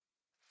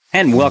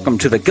And welcome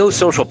to the Go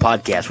Social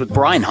podcast with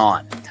Brian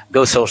Hahn.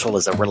 Go Social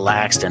is a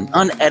relaxed and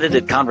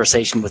unedited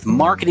conversation with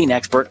marketing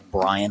expert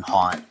Brian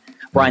Hahn.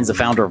 Brian's the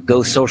founder of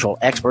Go Social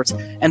Experts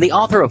and the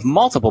author of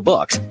multiple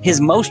books, his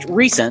most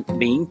recent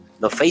being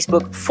The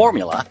Facebook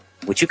Formula,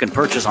 which you can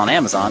purchase on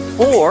Amazon,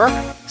 or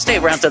stay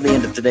around to the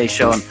end of today's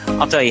show and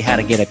I'll tell you how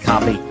to get a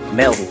copy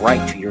mailed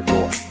right to your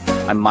door.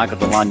 I'm Michael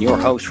DeLon, your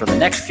host for the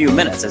next few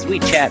minutes as we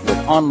chat with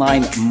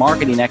online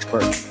marketing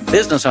expert,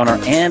 business owner,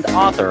 and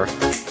author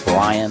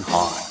Brian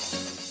Hahn.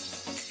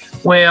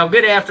 Well,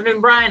 good afternoon,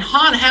 Brian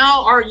Hahn.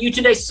 How are you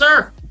today,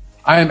 sir?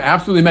 I am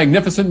absolutely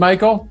magnificent,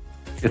 Michael.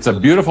 It's a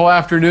beautiful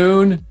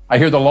afternoon. I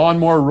hear the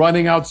lawnmower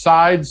running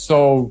outside,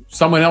 so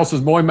someone else is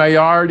mowing my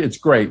yard. It's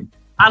great.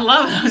 I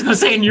love it. I was going to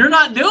say, and you're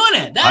not doing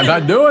it. I'm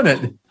not doing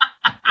it.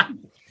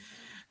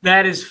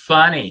 That is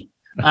funny.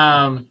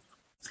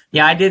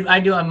 Yeah, I do.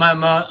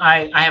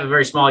 I have a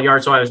very small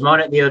yard, so I was mowing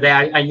it the other day.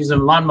 I used a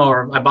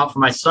lawnmower I bought for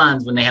my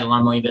sons when they had a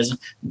lawn mowing business.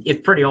 It's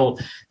pretty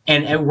old.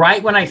 And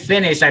right when I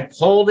finished, I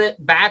pulled it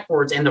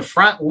backwards and the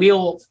front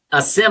wheel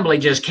assembly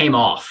just came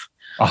off.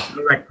 Oh.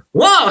 Like,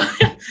 whoa.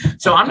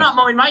 So I'm not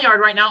mowing my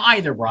yard right now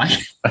either, Brian.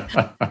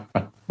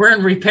 We're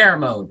in repair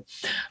mode.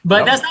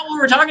 But That's not what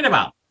we're talking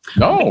about.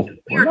 No.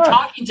 We're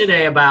talking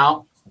today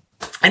about,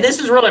 and this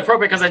is really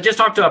appropriate because I just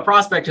talked to a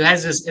prospect who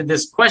has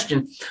this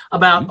question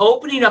about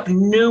opening up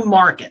new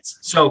markets.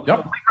 So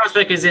my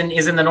prospect is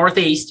in the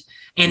Northeast.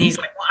 And he's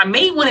like, well, I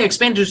may want to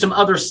expand to some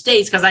other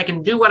states because I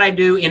can do what I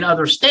do in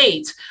other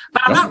states,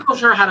 but I'm not real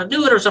sure how to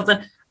do it or something.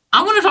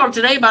 I want to talk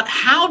today about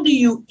how do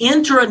you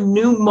enter a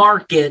new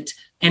market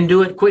and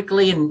do it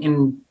quickly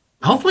and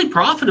hopefully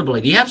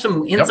profitably. Do you have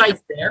some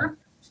insights there?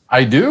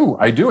 I do.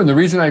 And the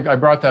reason I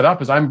brought that up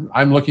is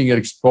I'm looking at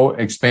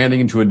expanding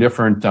into a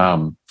different,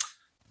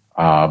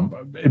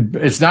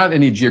 it's not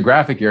any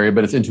geographic area,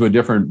 but it's into a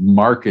different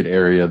market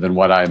area than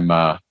what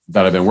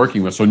that I've been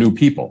working with. So new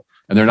people,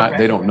 and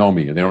they don't know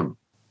me, and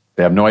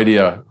they have no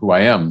idea who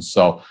I am.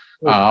 So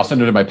I'll send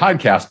it to my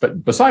podcast.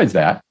 But besides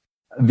that,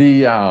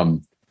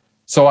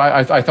 so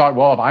I thought,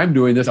 well, if I'm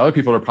doing this, other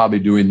people are probably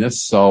doing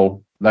this.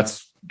 So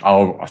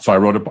I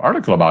wrote an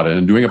article about it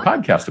and doing a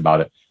podcast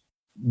about it.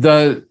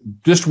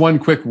 Just one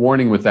quick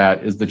warning with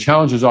that is the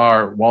challenges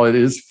are, while it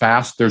is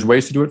fast, there's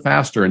ways to do it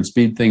faster and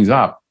speed things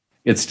up.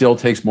 It still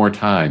takes more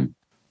time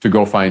to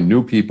go find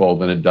new people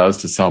than it does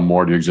to sell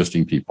more to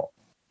existing people.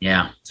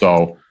 Yeah.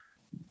 So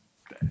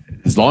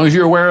as long as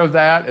you're aware of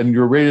that and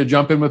you're ready to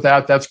jump in with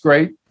that, that's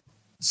great.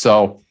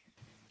 So,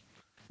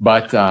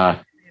 but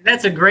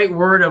that's a great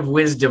word of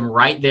wisdom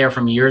right there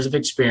from years of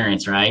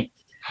experience, right?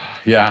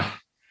 Yeah.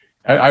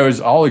 I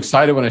was all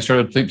excited when I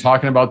started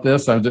talking about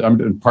this.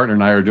 I'm partner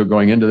and I are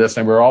going into this,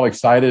 and we're all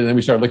excited. And then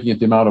we started looking at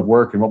the amount of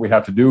work and what we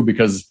have to do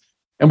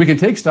and we can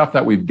take stuff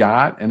that we've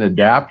got and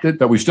adapt it,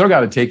 but we still got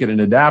to take it and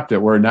adapt it.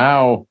 Where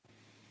now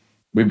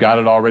we've got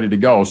it all ready to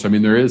go. So, I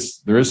mean, there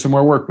is some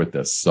more work with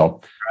this.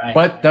 So,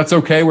 But that's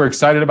okay. We're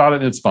excited about it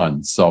and it's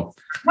fun. So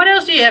what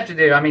else do you have to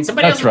do? I mean,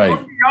 somebody else right.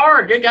 in your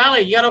yard. Good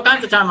golly, you got all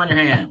kinds of time on your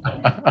hand.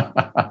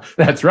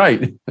 That's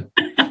right.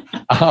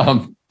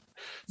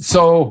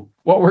 So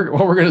what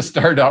we're going to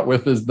start out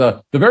with is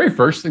the very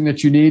first thing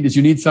that you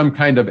need some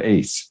kind of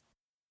ace.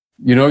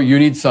 You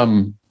need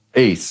some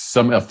ace,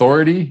 some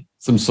authority,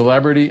 some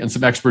celebrity, and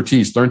some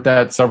expertise. Learned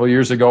that several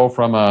years ago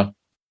from a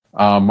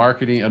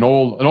marketing, an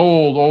old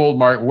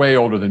way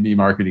older than me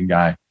marketing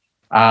guy.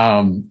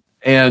 And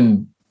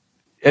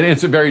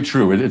it's very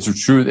true.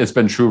 It's true. It's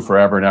been true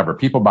forever and ever.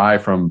 People buy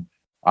from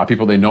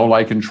people they know,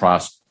 like, and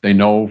trust. They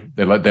know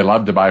they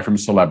love to buy from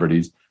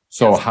celebrities.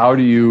 So how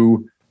do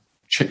you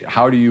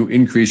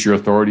increase your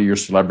authority, your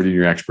celebrity, and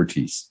your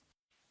expertise?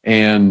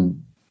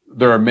 And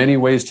there are many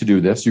ways to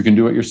do this. You can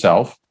do it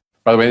yourself.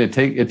 By the way,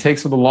 it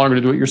takes a little longer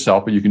to do it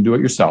yourself, but you can do it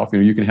yourself.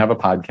 You can have a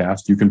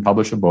podcast. You can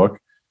publish a book.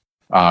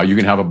 You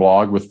can have a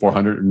blog with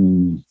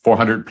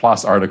 400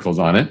 plus articles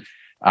on it.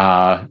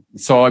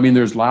 So, I mean,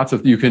 there's lots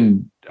of, you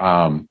can,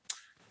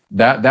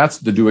 that's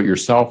the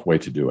do-it-yourself way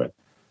to do it.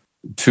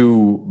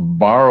 To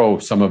borrow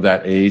some of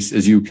that ace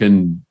is you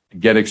can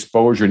get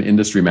exposure in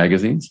industry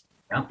magazines.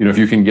 Yeah. If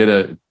you can get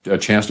a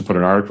chance to put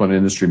an article in an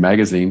industry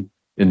magazine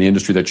in the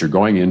industry that you're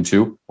going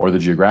into or the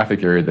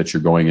geographic area that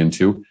you're going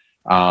into,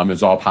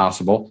 is all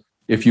possible.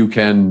 If you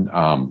can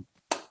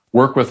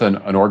work with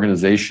an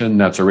organization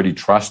that's already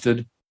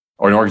trusted,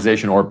 or an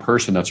organization or a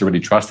person that's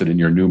already trusted in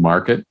your new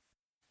market,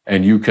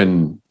 and you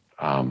can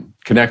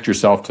connect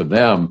yourself to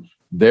them,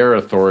 their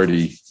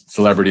authority,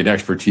 celebrity, and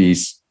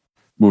expertise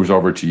moves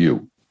over to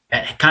you.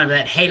 Kind of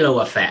that halo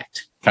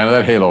effect.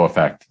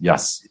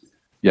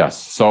 Yes.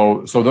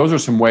 So those are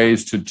some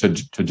ways to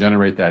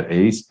generate that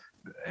ace.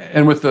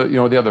 And with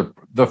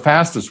the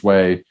fastest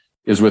way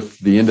is with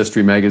the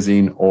industry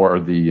magazine or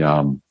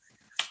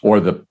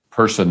the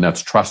person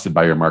that's trusted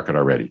by your market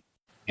already.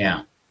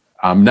 Yeah.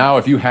 Now,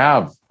 if you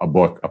have a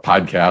book, a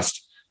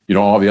podcast,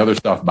 all the other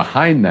stuff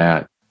behind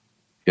that,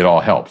 it all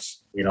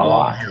helps. It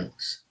all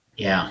helps.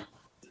 Yeah.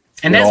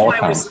 And that's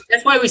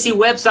why we see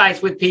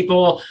websites with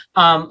people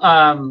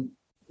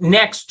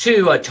next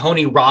to a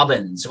Tony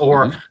Robbins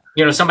or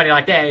somebody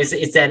like that,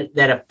 it's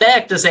that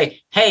effect to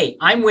say, hey,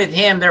 I'm with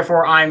him,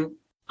 therefore I'm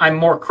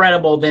more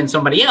credible than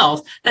somebody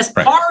else. That's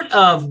right. Part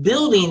of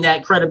building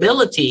that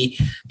credibility.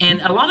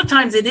 And a lot of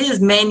times it is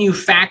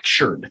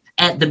manufactured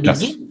at the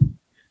beginning.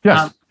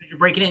 Yes. You're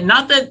breaking it. And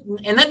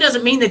that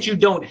doesn't mean that you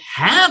don't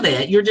have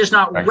it. You're just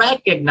not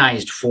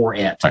recognized for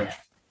it. Right.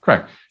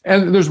 Correct.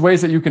 And there's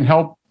ways that you can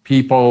help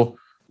people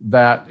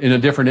that in a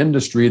different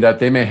industry that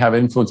they may have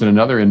influence in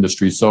another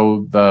industry.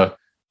 So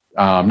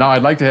now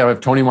I'd like to have, if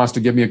Tony wants to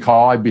give me a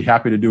call, I'd be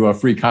happy to do a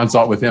free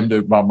consult with him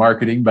about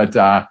marketing, but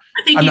I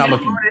think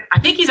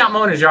he's out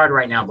mowing his yard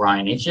right now,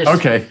 Brian. It's just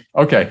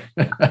okay.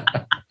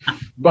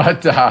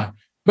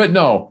 But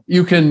no,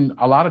 you can,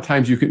 a lot of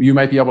times you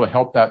might be able to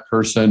help that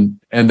person,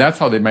 and that's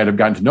how they might have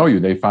gotten to know you.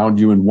 They found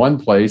you in one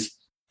place,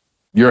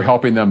 you're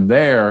helping them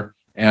there,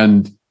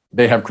 and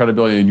they have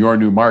credibility in your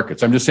new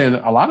markets. I'm just saying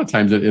a lot of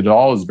times it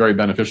all is very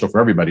beneficial for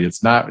everybody.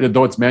 It's not,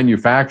 though it's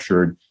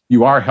manufactured,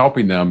 you are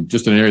helping them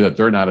just in an area that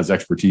they're not as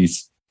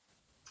expertise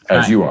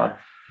as you are.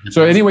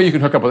 So any way you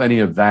can hook up with any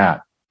of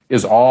that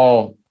is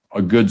all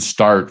a good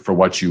start for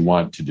what you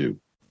want to do.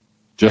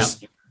 But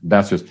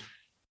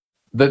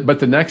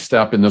the next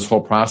step in this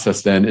whole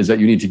process then is that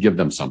you need to give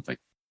them something.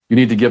 You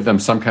need to give them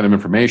some kind of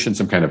information,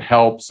 some kind of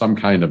help, some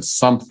kind of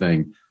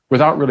something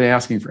without really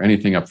asking for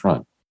anything up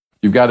front.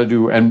 You've got to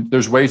do, and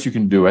there's ways you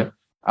can do it.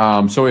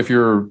 So if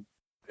you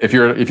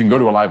can go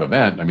to a live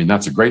event, I mean,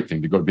 that's a great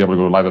thing to be able to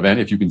go to a live event.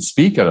 If you can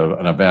speak at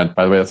an event,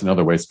 by the way, that's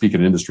another way. Speak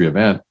at an industry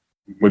event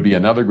would be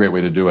another great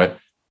way to do it.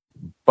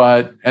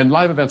 And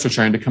live events are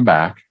trying to come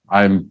back.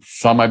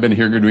 Some I've been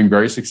hearing are doing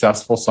very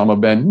successful. Some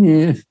have been,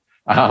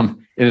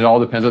 and it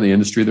all depends on the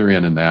industry they're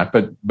in and that.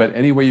 But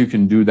any way you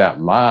can do that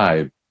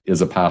live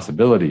is a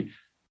possibility.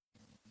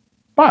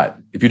 But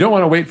if you don't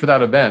want to wait for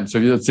that event, so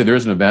let's say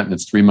there's an event and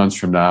it's 3 months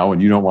from now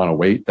and you don't want to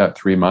wait that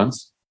 3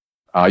 months,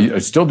 you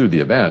still do the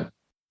event,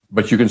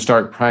 but you can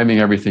start priming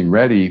everything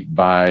ready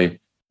by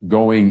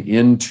going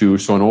into,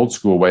 so an old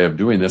school way of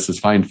doing this is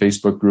find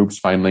Facebook groups,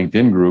 find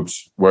LinkedIn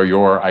groups where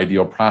your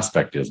ideal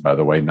prospect is, by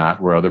the way,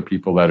 not where other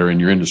people that are in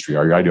your industry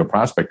are, your ideal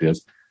prospect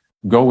is.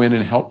 Go in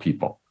and help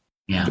people.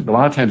 Yeah. A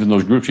lot of times in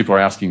those groups, people are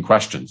asking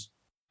questions.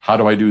 How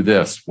do I do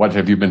this? What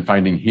have you been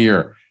finding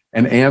here?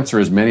 And answer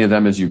as many of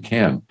them as you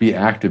can. Be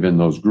active in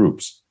those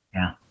groups.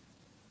 Yeah.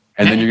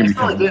 And then you're going to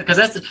become... Because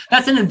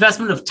that's an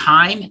investment of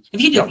time.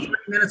 If you do 30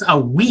 minutes a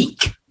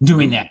week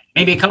doing that,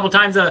 maybe a couple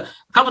times a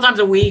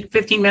week,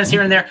 15 minutes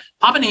here and there,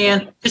 popping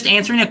in, just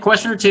answering a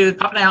question or two,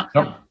 popping out.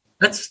 Yep.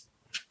 That's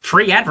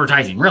free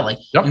advertising, really.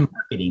 In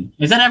marketing.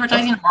 Is that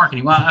advertising or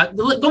marketing? Well,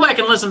 go back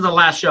and listen to the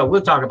last show.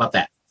 We'll talk about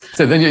that.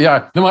 So then,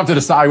 then we'll have to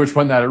decide which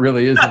one that it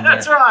really is.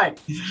 That's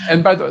right.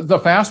 And by the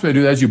fast way to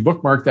do that is you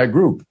bookmark that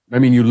group. I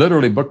mean, you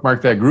literally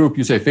bookmark that group.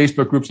 You say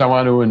Facebook groups I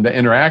want to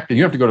interact, and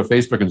you have to go to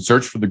Facebook and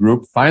search for the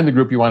group, find the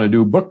group you want to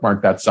do,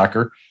 bookmark that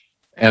sucker,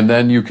 and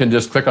then you can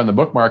just click on the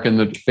bookmark and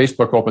the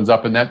Facebook opens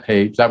up in that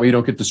page. That way you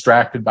don't get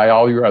distracted by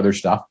all your other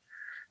stuff.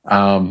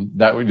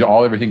 That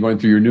way, everything going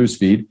through your news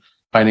feed,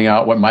 finding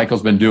out what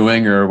Michael's been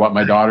doing or what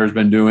my daughter's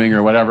been doing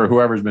or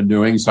whoever's been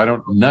doing.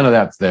 So none of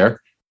that's there.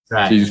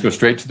 Right. So you just go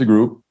straight to the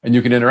group and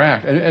you can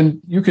interact and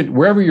you can,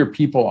 wherever your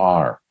people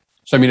are.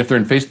 So, I mean, if they're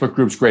in Facebook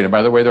groups, great. And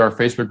by the way, there are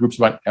Facebook groups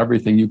about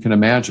everything you can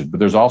imagine, but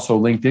there's also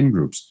LinkedIn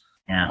groups.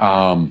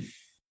 Yeah.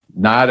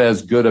 Not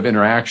as good of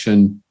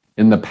interaction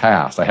in the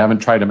past. I haven't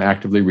tried them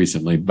actively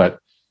recently, but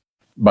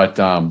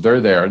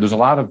they're there. There's a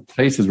lot of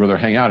places where they're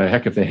hanging out. And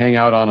heck, if they hang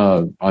out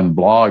on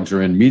blogs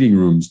or in meeting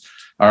rooms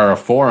or a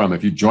forum,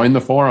 if you join the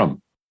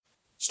forum,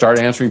 start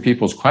answering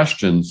people's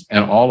questions,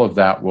 and all of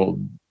that will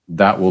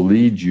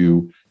lead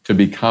you to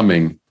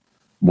becoming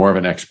more of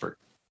an expert.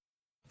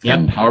 Yep.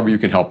 And however you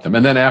can help them.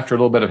 And then after a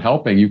little bit of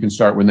helping, you can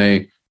start when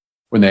they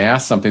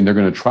ask something, they're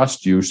going to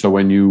trust you. So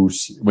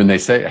when they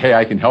say, hey,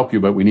 I can help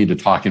you, but we need to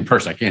talk in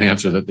person, I can't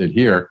answer that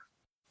here,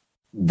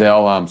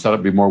 they'll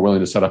be more willing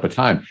to set up a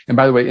time. And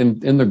by the way,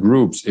 in the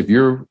groups, if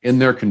you're in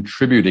there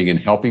contributing and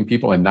helping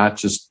people and not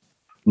just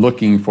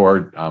looking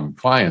for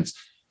clients,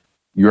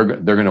 they're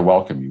going to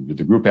welcome you.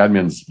 The group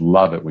admins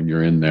love it when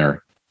you're in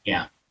there.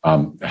 Yeah.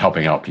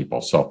 Helping out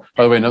people. So,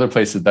 by the way, another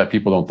place that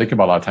people don't think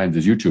about a lot of times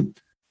is YouTube.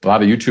 A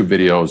lot of YouTube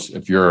videos,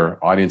 if your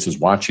audience is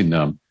watching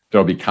them,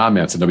 there'll be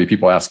comments and there'll be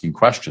people asking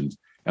questions.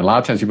 And a lot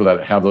of times people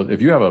that have those,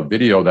 if you have a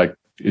video that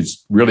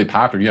is really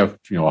popular, you have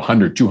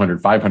 100,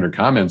 200, 500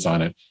 comments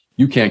on it,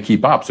 you can't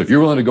keep up. So if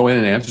you're willing to go in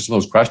and answer some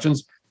of those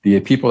questions, the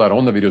people that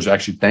own the videos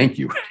actually thank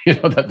you.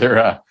 That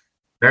they're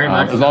very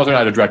much as long as they're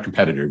not a direct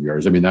competitor of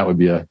yours. I mean, that would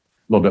be a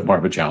little bit more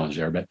of a challenge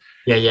there. But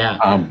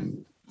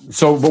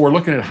but we're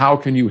looking at how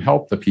can you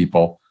help the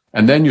people,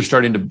 and then you're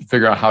starting to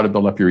figure out how to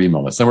build up your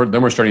email list.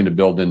 Then we're starting to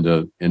build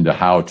into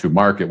how to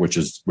market, which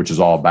is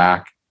all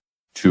back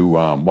to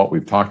what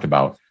we've talked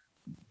about.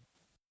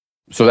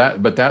 So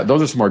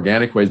those are some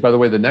organic ways. By the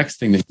way, the next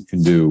thing that you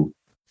can do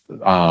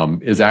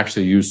is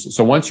actually use.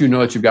 So once you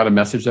know that you've got a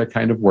message that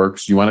kind of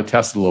works, you want to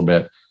test it a little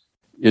bit,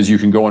 is you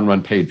can go and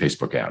run paid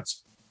Facebook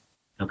ads.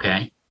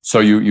 Okay.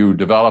 So you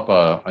develop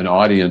an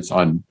audience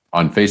on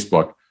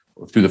Facebook.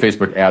 through the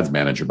Facebook Ads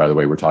Manager, by the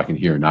way, we're talking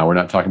here. Now we're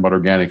not talking about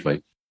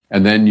organically.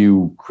 And then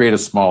you create a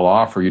small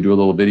offer. You do a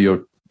little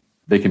video.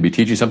 They can be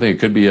teaching something. It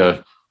could be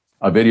a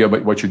video,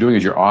 but what you're doing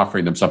is you're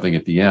offering them something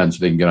at the end so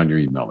they can get on your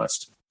email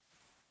list.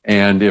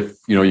 And if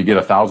you get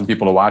 1,000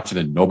 people to watch it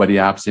and nobody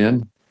opts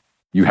in,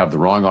 you have the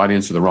wrong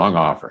audience or the wrong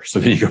offer. So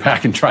then you go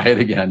back and try it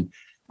again.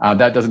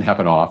 That doesn't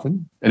happen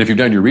often. And if you've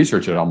done your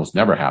research, it almost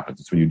never happens.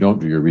 It's when you don't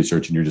do your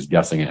research and you're just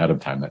guessing ahead of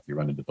time that you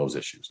run into those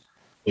issues.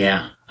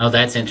 Yeah. Oh,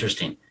 that's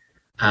interesting.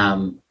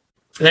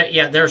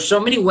 There are so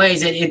many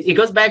ways. It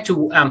goes back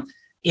to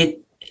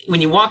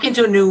when you walk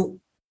into a new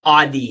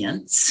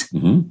audience,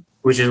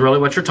 which is really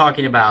what you're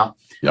talking about.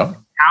 Yep.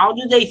 How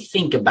do they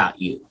think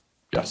about you?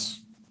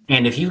 Yes.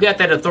 And if you've got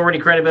that authority,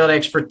 credibility,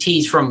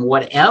 expertise from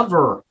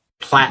whatever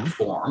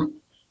platform,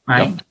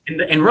 right?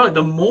 Yep. And really,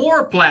 the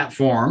more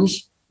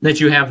platforms that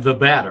you have, the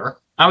better.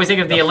 I always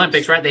think of the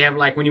Olympics, right? They have,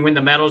 like, when you win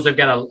the medals, they've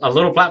got a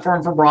little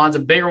platform for bronze, a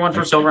bigger one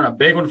for silver, and a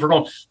big one for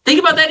gold. Think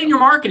about that in your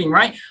marketing,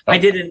 right? I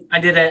did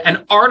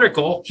an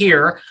article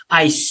here,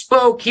 I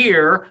spoke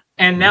here,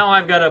 and now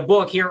I've got a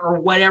book here, or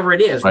whatever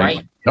it is,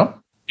 right? Yep.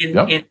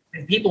 And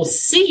people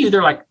see you,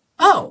 they're like,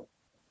 oh,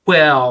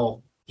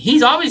 well,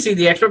 he's obviously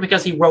the expert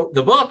because he wrote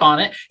the book on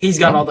it. He's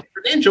got all the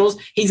credentials.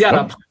 He's got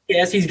a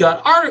podcast. He's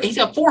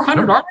got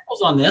 400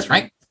 articles on this,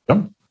 right?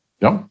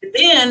 Yep.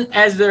 Then,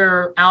 as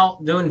they're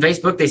out doing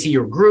Facebook, they see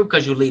your group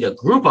because you lead a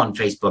group on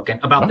Facebook and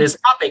about this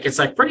topic. It's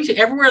like pretty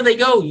everywhere they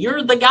go,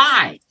 you're the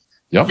guy.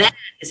 Yep. That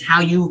is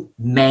how you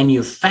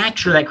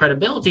manufacture that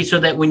credibility, so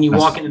that when you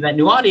walk into that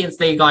new audience,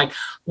 they go like,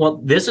 "Well,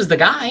 this is the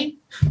guy."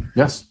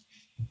 Yes.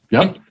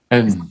 Yep.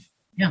 And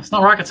it's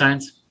not rocket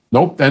science.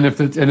 Nope. And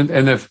if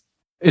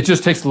it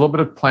just takes a little bit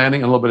of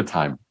planning and a little bit of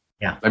time.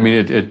 Yeah. I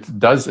mean, it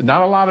does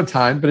not a lot of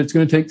time, but it's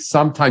going to take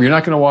some time. You're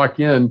not going to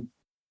walk in.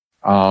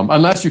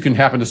 Unless you can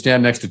happen to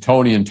stand next to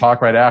Tony and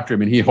talk right after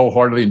him, and he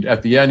wholeheartedly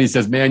at the end he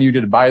says, "Man, you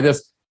did buy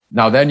this."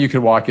 Now then you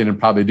can walk in and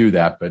probably do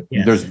that, but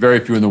there's very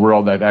few in the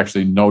world that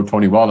actually know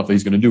Tony well enough that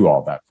he's going to do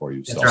all that for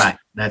you.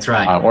 That's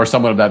right. Or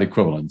someone of that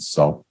equivalence.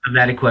 So of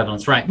that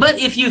equivalence, right? But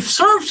if you've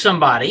served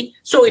somebody,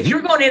 so if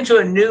you're going into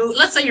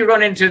let's say you're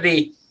going into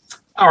the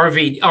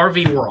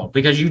RV world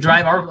because you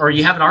drive or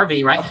you have an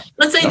RV, right?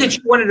 Let's say that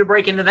you wanted to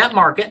break into that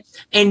market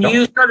and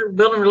you started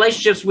building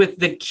relationships with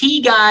the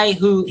key guy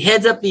who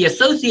heads up the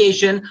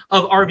association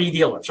of RV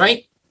dealers,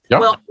 right? Yep.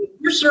 Well, if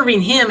you're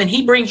serving him and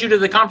he brings you to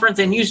the conference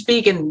and you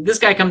speak and this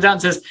guy comes out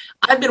and says,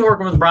 "I've been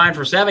working with Brian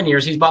for 7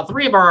 years. He's bought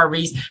 3 of our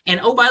RVs. And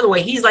oh, by the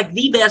way, he's like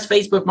the best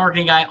Facebook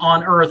marketing guy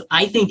on earth.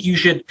 I think you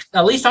should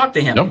at least talk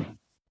to him."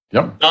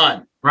 Yep.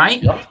 Done.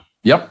 Right?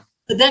 Yep.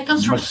 But that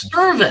comes from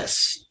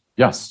service.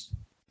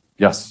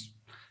 Yes,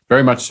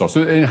 very much so.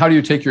 So, and how do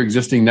you take your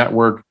existing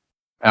network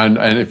and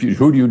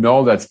who do you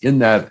know that's in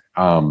that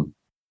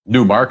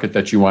new market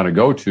that you want to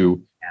go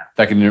to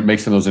that can make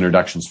some of those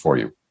introductions for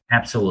you?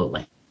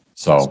 Absolutely.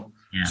 So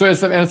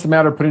it's a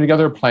matter of putting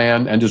together a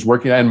plan and just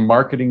working and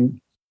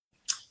marketing.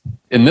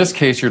 In this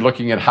case, you're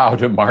looking at how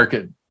to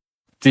market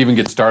to even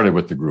get started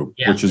with the group,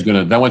 which is going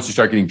to, then once you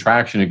start getting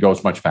traction, it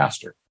goes much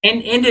faster.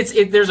 And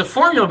there's a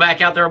formula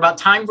back out there about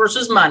time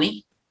versus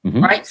money.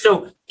 Right.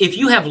 So if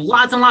you have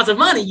lots and lots of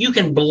money, you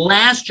can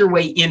blast your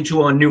way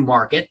into a new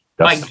market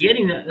by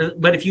getting it.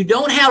 But if you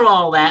don't have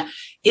all that,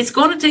 it's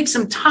going to take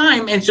some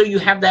time. And so you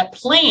have that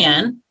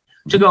plan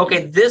to go,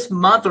 okay, this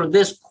month or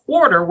this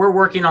quarter, we're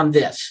working on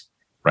this.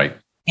 Right.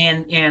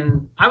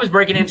 And I was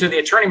breaking into the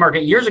attorney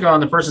market years ago,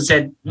 and the person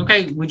said,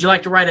 "Okay, would you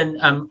like to write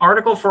an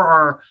article for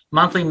our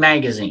monthly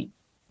magazine?"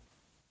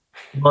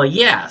 Well,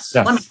 yes.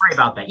 Let me pray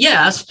about that.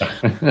 Yes. But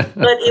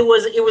it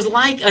was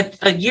like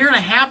a year and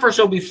a half or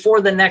so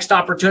before the next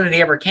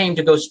opportunity ever came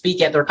to go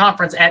speak at their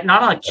conference, at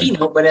not on a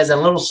keynote, but as a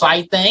little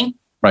side thing.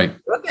 Right.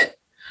 Look at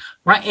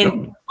right.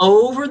 And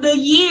over the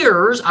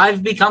years,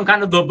 I've become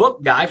kind of the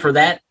book guy for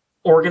that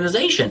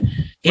organization.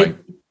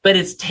 But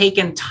it's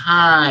taken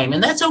time,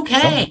 and that's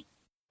okay.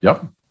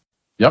 Yep.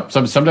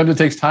 Sometimes it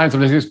takes time,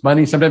 sometimes it takes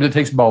money, sometimes it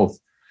takes both.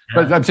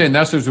 But I'm saying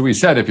that's as we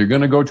said, if you're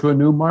going to go to a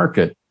new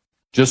market,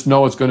 just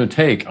know it's going to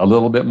take a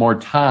little bit more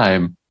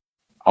time.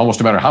 Almost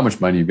no matter how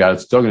much money you've got,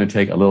 it's still going to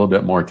take a little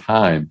bit more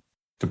time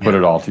to put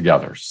it all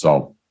together.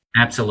 So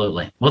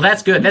absolutely. Well,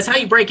 that's good. That's how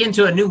you break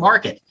into a new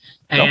market.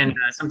 And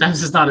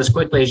sometimes it's not as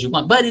quickly as you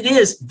want, but it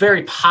is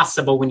very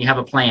possible when you have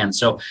a plan.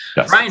 So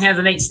Brian has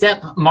an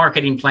 8-step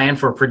marketing plan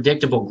for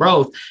predictable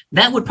growth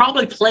that would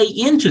probably play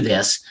into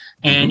this.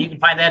 And you can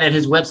find that at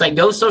his website,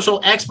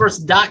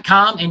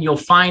 GoSocialExperts.com. And you'll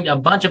find a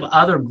bunch of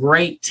other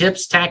great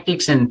tips,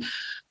 tactics, and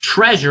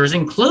treasures,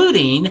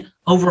 including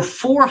over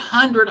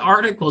 400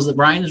 articles that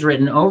Brian has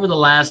written over the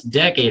last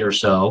decade or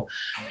so,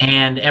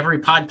 and every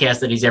podcast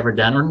that he's ever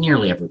done, or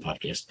nearly every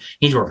podcast.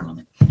 He's working on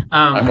it.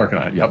 I'm working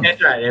on it. Yep.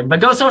 That's right. But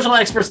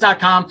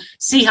GoSocialExperts.com.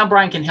 See how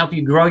Brian can help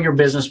you grow your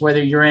business,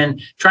 whether you're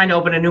trying to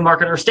open a new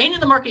market or staying in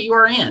the market you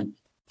are in,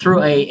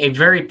 through a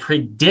very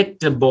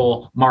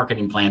predictable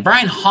marketing plan.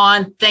 Brian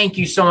Hahn, thank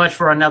you so much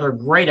for another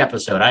great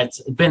episode.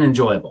 It's been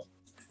enjoyable.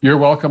 You're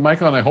welcome,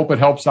 Michael, and I hope it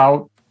helps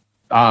out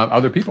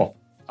other people.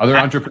 Other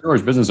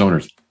entrepreneurs, business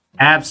owners.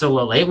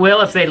 Absolutely. It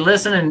will if they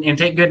listen and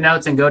take good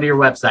notes and go to your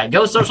website.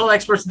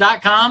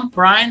 GoSocialExperts.com.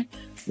 Brian,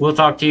 we'll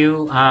talk to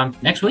you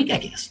next week, I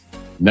guess.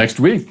 Next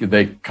week.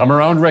 They come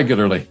around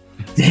regularly.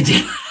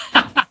 See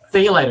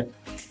you later.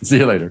 See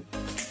you later.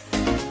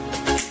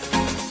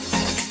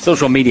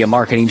 Social media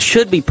marketing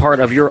should be part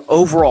of your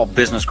overall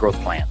business growth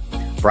plan.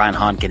 Brian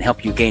Hahn can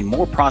help you gain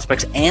more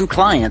prospects and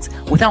clients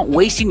without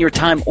wasting your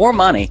time or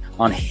money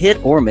on hit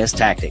or miss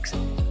tactics.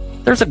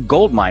 There's a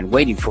gold mine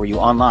waiting for you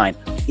online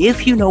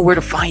if you know where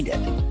to find it.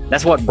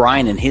 That's what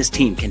Brian and his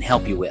team can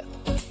help you with.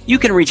 You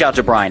can reach out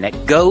to Brian at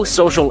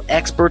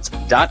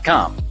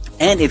GoSocialExperts.com.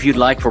 And if you'd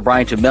like for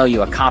Brian to mail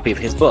you a copy of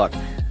his book,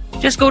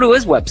 just go to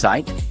his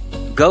website,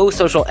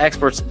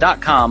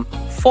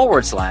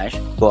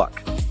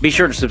 GoSocialExperts.com/book. Be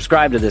sure to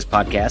subscribe to this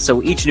podcast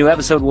so each new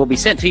episode will be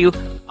sent to you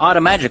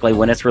automatically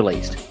when it's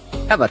released.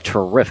 Have a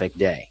terrific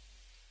day.